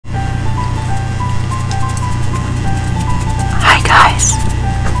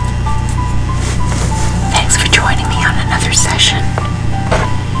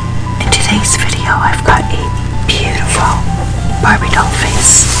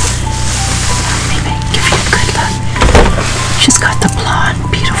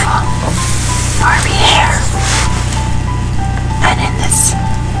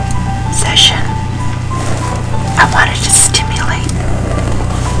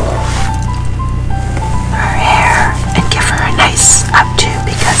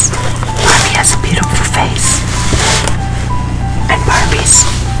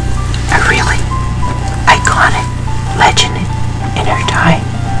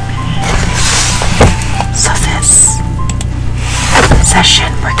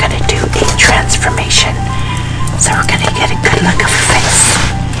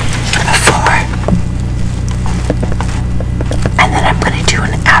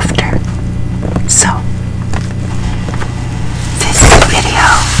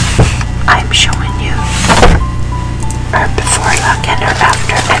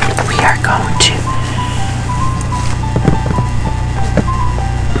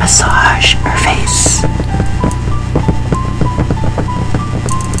massage her face.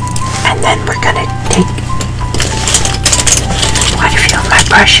 And then we're gonna take quite a few of my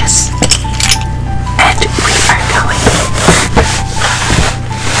brushes and we are going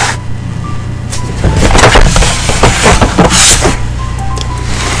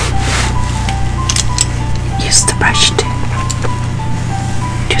use the brush to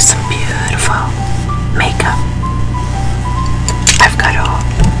do some beautiful makeup. I've got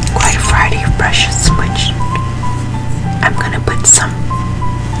quite a variety of brushes, which I'm gonna put some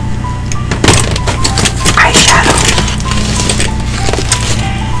eyeshadow,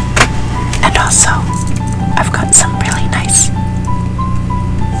 and also I've got some really nice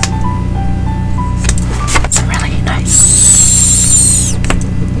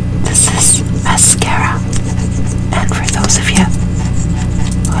this is mascara, and for those of you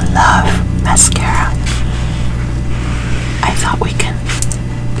who love mascara, I thought we can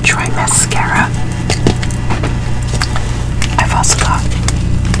try mascara. I've also got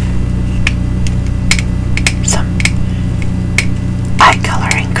some eye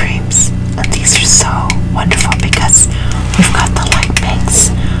coloring creams, and these are so wonderful because we've got the light pinks,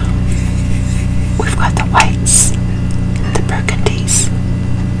 we've got the whites, the burgundies.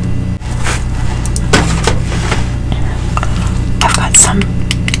 I've got some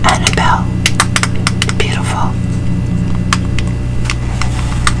Annabelle, beautiful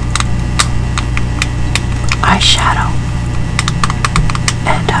eyeshadow,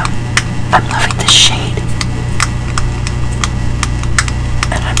 and I'm loving this shade,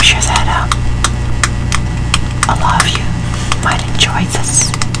 and I'm sure that a lot of you might enjoy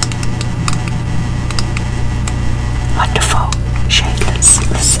this wonderful shade.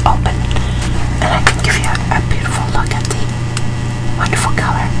 Let's open, and I can give you a beautiful look at the wonderful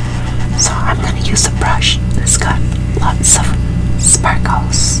color. So I'm going to use a brush that's got lots of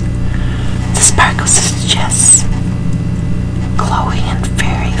sparkles. The sparkles is just glowy and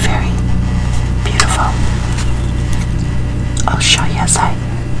very, very beautiful. I'll show you as I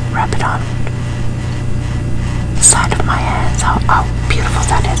rub it on the side of my hands how beautiful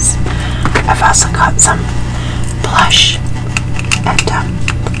that is. I've also got some blush, and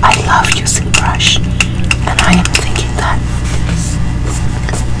I love using brush, and I am thinking that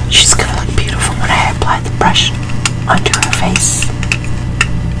she's gonna look beautiful when I apply the brush onto her face.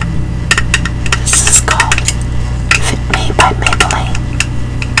 This is called Fit Me by Maybelline,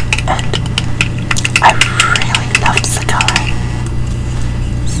 and I really loved the color.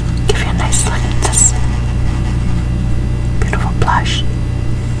 So give you a nice look at this beautiful blush.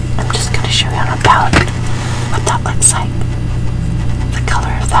 I'm just gonna show you on a palette what that looks like. The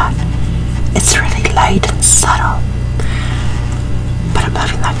color of that. It's really light and subtle, but I'm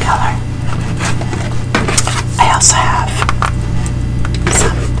loving that color. I also have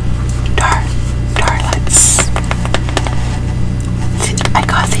some darlets. I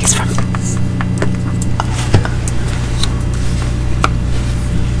got these from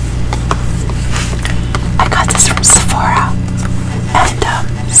SEPHORA, and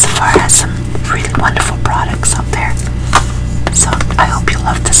SEPHORA has some really wonderful products out there. So I hope you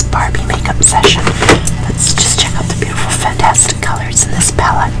love this Barbie makeup session. Let's just check out the beautiful, fantastic colors in this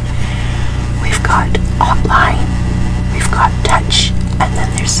palette. We've got Outline, we've got Touch, and then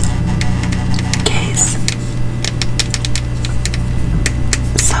there's Gaze.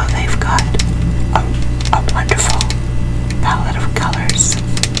 So they've got a wonderful palette of colors.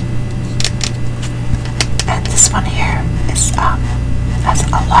 And this one here is has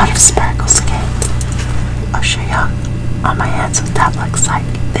a lot of sparkles again. I'll show you on my hands what that looks like.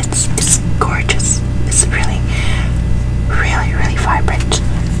 It's gorgeous. It's really, really, really vibrant.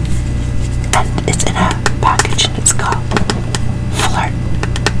 And it's in a package, and it's called Flirt.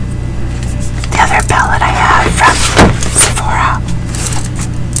 The other palette I have from SEPHORA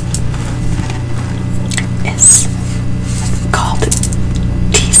is called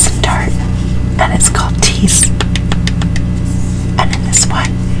Tease and Dart, and it's called Tease. And in this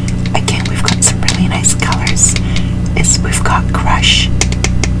one, again, we've got some really nice colors. We've got Crush,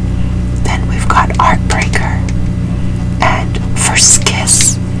 then we've got Heartbreaker, and First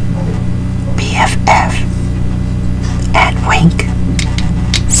Kiss, BFF, and Wink.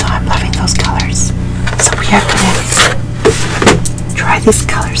 So I'm loving those colors. So we are gonna try these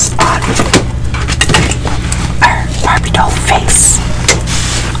colors on our Barbie doll face.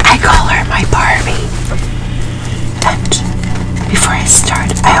 I call her my Barbie. And before I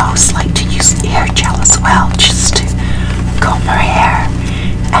start, I always like to use hair gel as well, just to comb her hair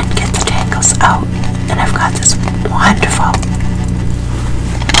and get the tangles out. And I've got this wonderful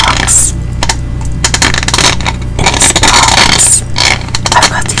box. In this box, I've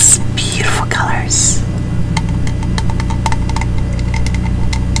got these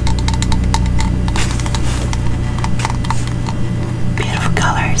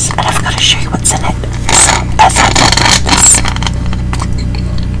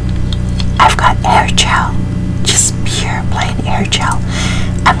hair gel, just pure plain hair gel.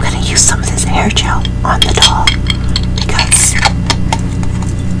 I'm going to use some of this hair gel on the doll because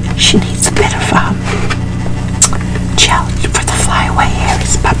she needs a bit of gel for the flyaway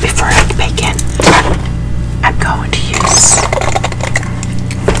hairs. But before I begin, I'm going to use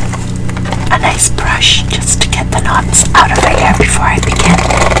a nice brush just to get the knots out of her hair before I begin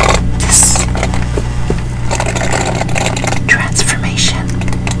this transformation.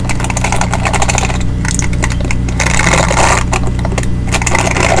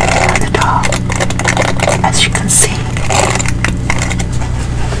 On the doll, as you can see.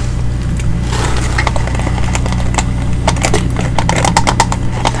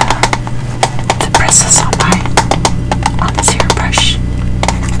 The bristles on this hairbrush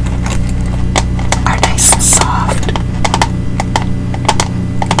are nice and soft,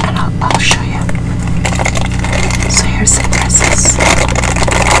 and I'll show you. So here's the bristles.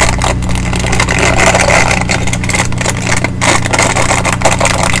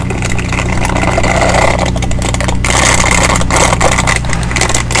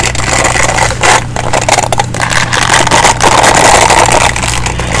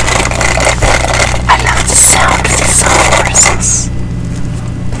 I love the sound of these soft bristles.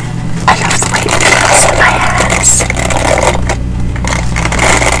 I love the way it feels in my hands.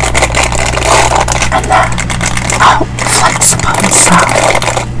 And how flexible and soft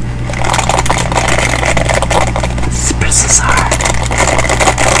these bristles are.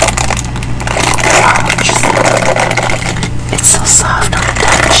 It's so soft on the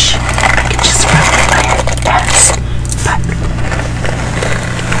touch. I can just rub it in my hands. But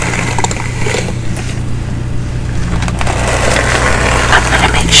I'm going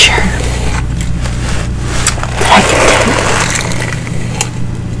to make sure that I can take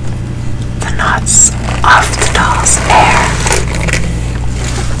the knots off the doll's hair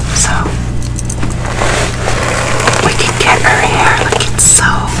so we can get her hair looking so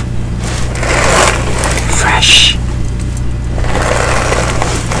fresh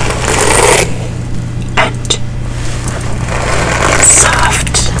and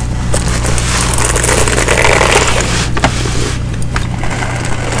soft.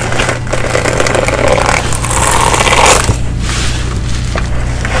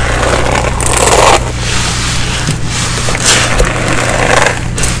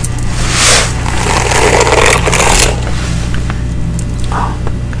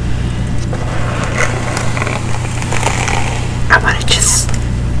 I want to just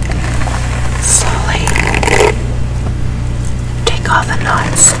slowly take all the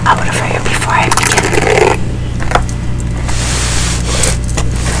knots out of her hair before I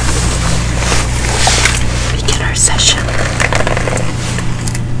begin our session.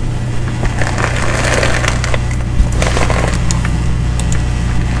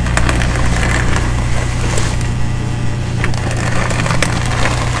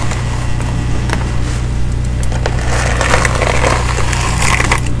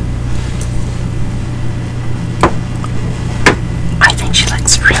 I think she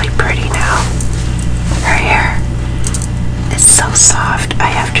looks really pretty now. Her hair is so soft, I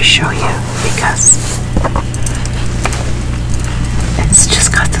have to show you because it's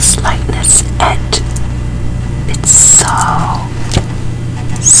just got this lightness and it's so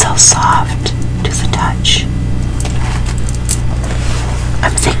soft to the touch.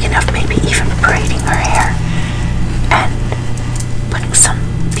 I'm thinking of maybe even braiding her hair and putting some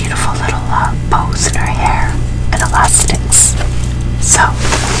beautiful little bows in her hair and elastics. So,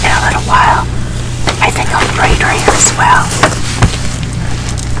 in a little while, I think I'll braid her hair as well.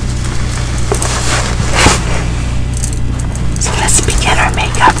 So let's begin our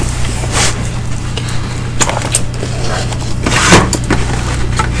makeup.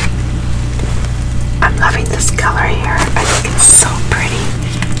 I'm loving this color here. I think it's so pretty.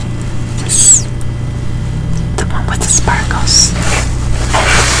 This, the one with the sparkles.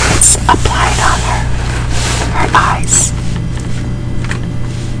 And it's applied on her eyes.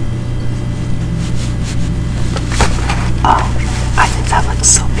 Oh,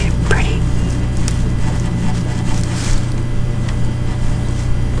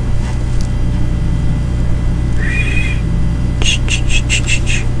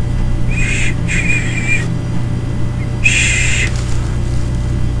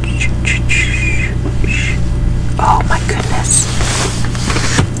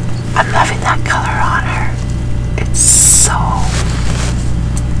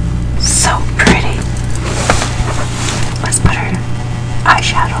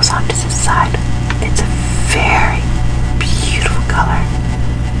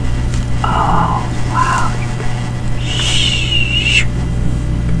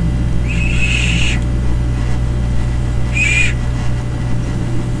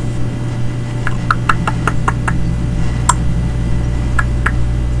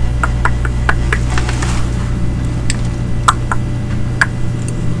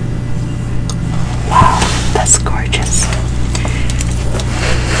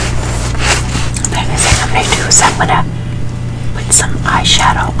 gonna put some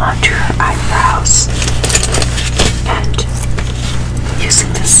eyeshadow onto her eyebrows, and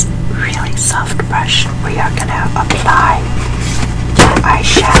using this really soft brush, we are gonna apply the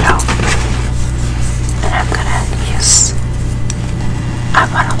eyeshadow. And I'm gonna use, I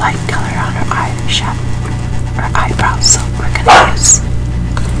want a light color on her eyeshadow, her eyebrows, so we're gonna use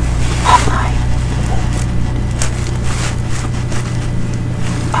that line.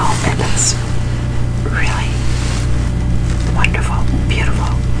 Oh, it looks really wonderful,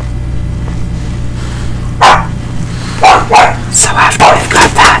 beautiful. So after we've got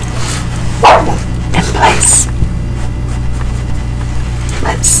that in place,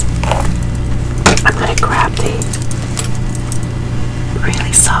 I'm going to grab the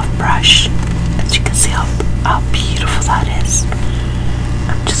really soft brush. As you can see how beautiful that is.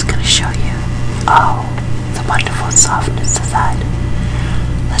 I'm just going to show you, oh, the wonderful softness of that.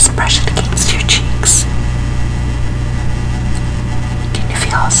 Let's brush it against your cheeks. Can you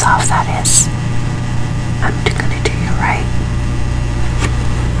feel how soft that is? I'm going to do you right.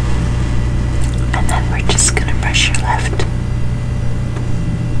 And then we're just going to brush your left.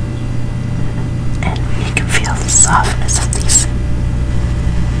 And you can feel the softness of these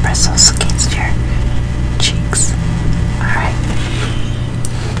bristles against your cheeks. Alright.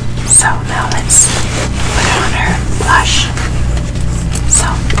 So now let's put on her blush. So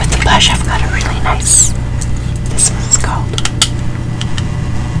with the blush I've got a really nice, this one's called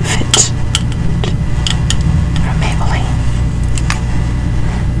Fit from Maybelline.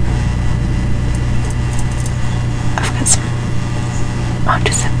 I've got some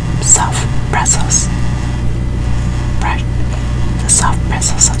onto some soft bristles. The soft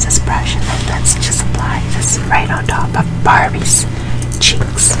bristles of this brush, and then let's just apply this right on top of Barbie's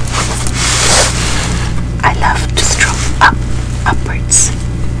cheeks. I love to stroke upwards,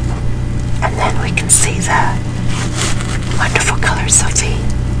 and then we can see the wonderful colors of the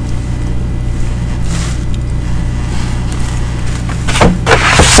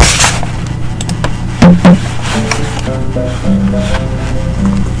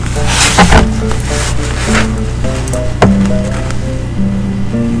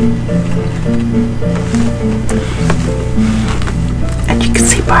and you can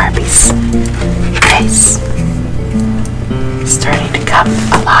see Barbie's face starting to come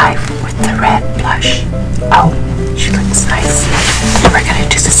alive with the red blush. Oh, she looks nice. And we're going to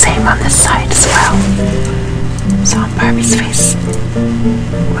do the same on this side as well. So on Barbie's face,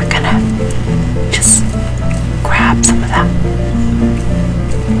 we're going to just grab some of that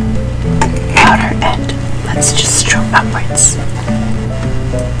powder and let's just stroke upwards.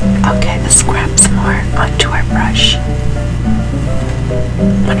 Okay, let's grab some more onto our brush.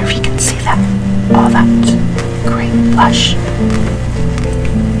 Wonder if you can see that, all that great blush.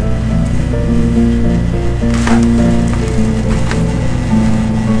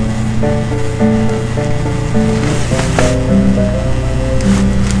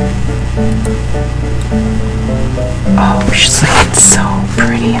 Oh, she's looking so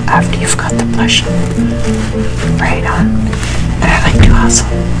pretty after you've got the blush right on. And I like to also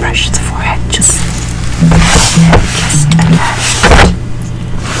brush the forehead just again.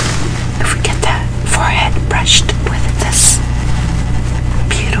 If we get the forehead brushed with this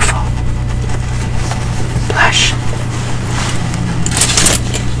beautiful blush.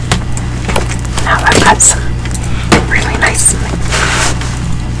 Now I've got some really nice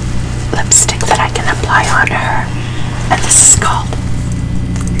lipstick that I can apply on her, and this is called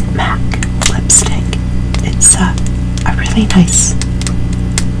MAC lipstick. It's a really nice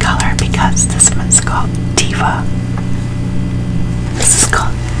color because this one's called DIVA. This is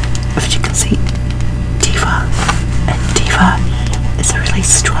called, if you can see, DIVA, and DIVA is a really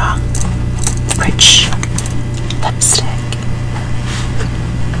strong, rich lipstick.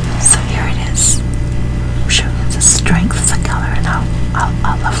 So here it is. I'm showing you the strength of the color and how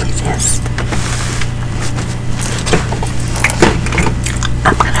lovely it is.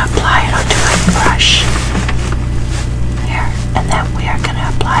 I'm going to apply it onto my brush here, and then we are going to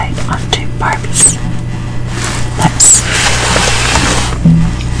apply it onto Barbie's lips.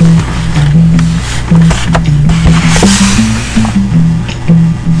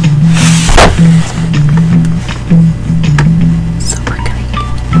 So we're going to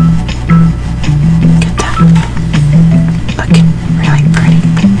get that looking really pretty.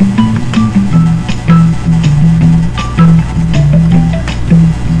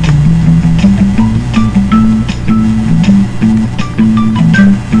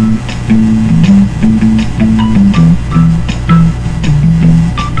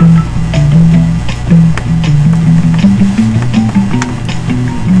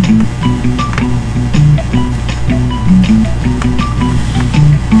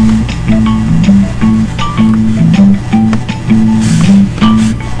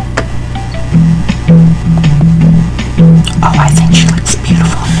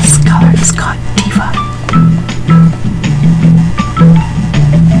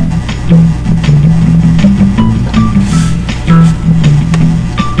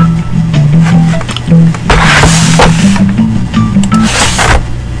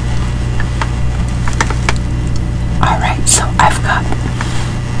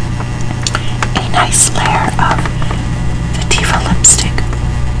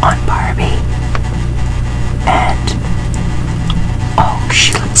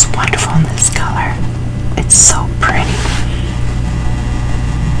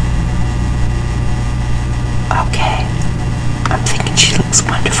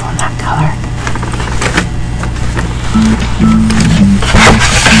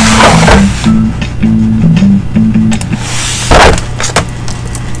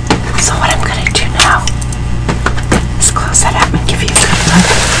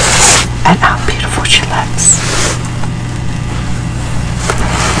 at how beautiful she looks.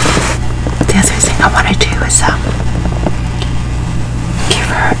 The other thing I want to do is give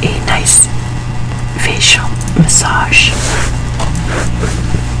her a nice facial massage,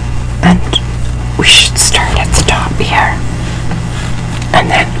 and we should start at the top here and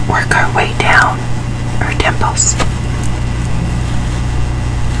then work our way down her temples,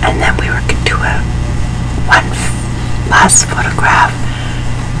 and then we will do one last photograph.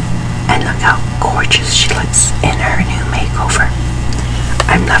 And look how gorgeous she looks in her new makeover.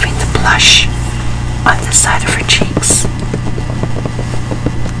 I'm loving the blush on the side of her cheeks.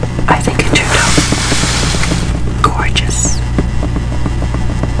 I think it turned out gorgeous.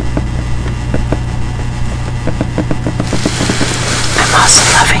 I'm also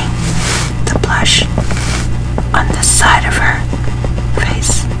loving the blush on the side of her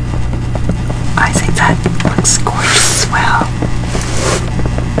face. I think that looks gorgeous as well.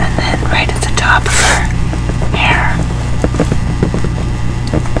 And then right at the top of her hair,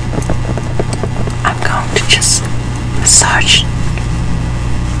 I'm going to just massage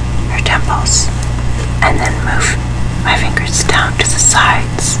her temples and then move my fingers down to the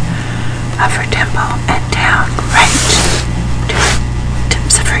sides of her temple and down right to the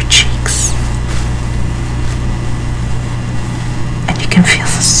tips of her cheeks. And you can feel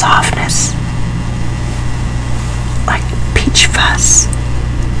the softness, like peach fuzz,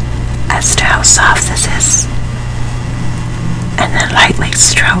 as to how soft this is. And then lightly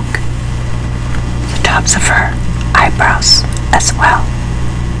stroke the tops of her eyebrows as well,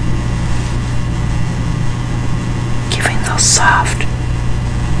 giving those soft,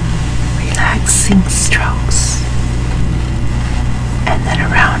 relaxing strokes. And then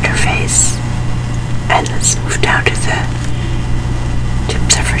around her face, and let's move down to the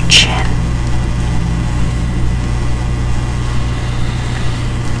tips of her chin.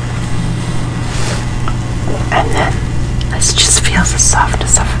 And then let's just feel the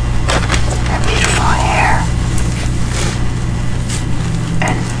softness of her beautiful hair.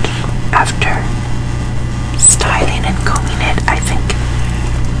 And after styling and combing it, I think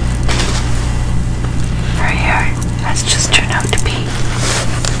her hair has just turned out to be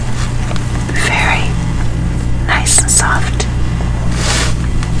very nice and soft.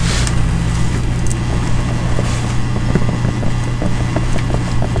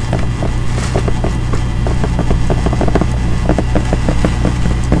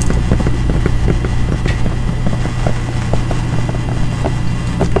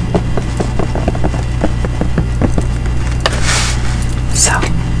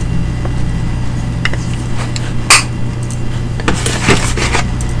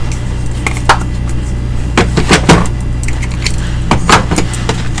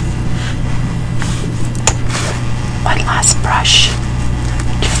 Brush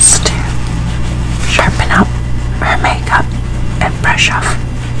just to sharpen up her makeup and brush off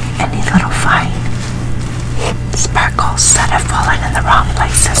any little fine sparkles that have fallen in the wrong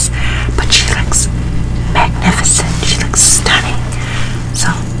places. But she looks magnificent, she looks stunning. So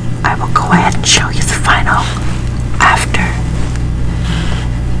I will go ahead and show you the final after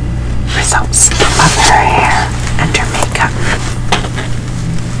results of her hair and her makeup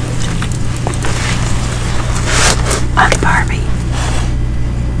on Barbie.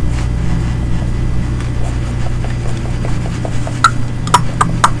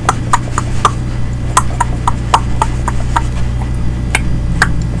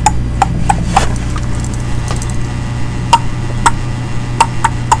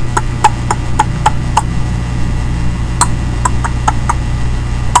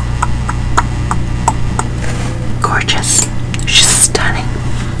 Gorgeous. She's stunning.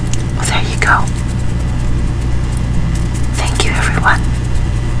 Well, there you go. Thank you, everyone,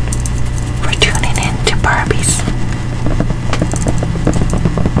 for tuning in to Barbie's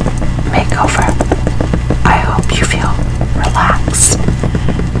makeover. I hope you feel relaxed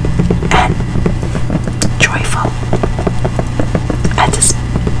and joyful at this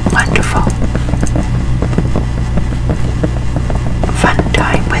wonderful, fun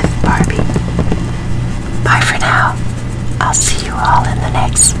time with Barbie. Bye for now. I'll see you all in the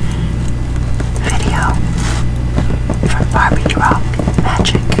next video from BARBIEROCK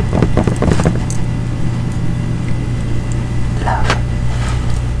Magic. Love.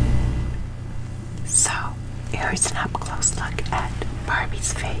 So, here's an up-close look at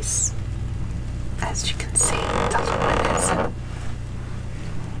Barbie's face. As you can see, the luminescent.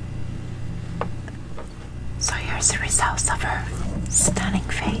 So here's the results of her stunning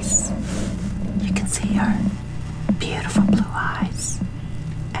face. You can see her beautiful blue eyes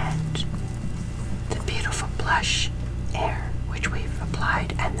and the beautiful blush hair which we've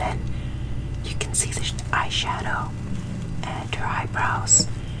applied, and then can see the eyeshadow and her eyebrows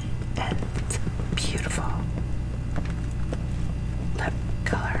and beautiful lip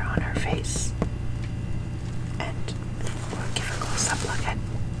color on her face. And we'll give a close-up look at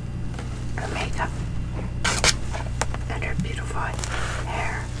her makeup and her beautiful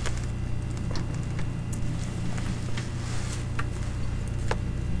hair.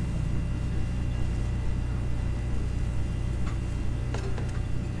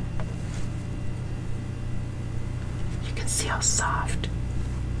 You can see how soft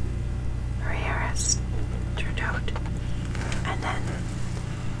her hair has turned out, and then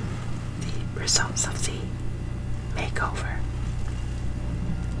the results of the makeover,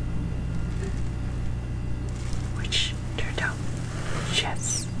 which turned out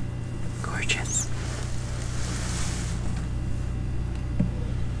just gorgeous.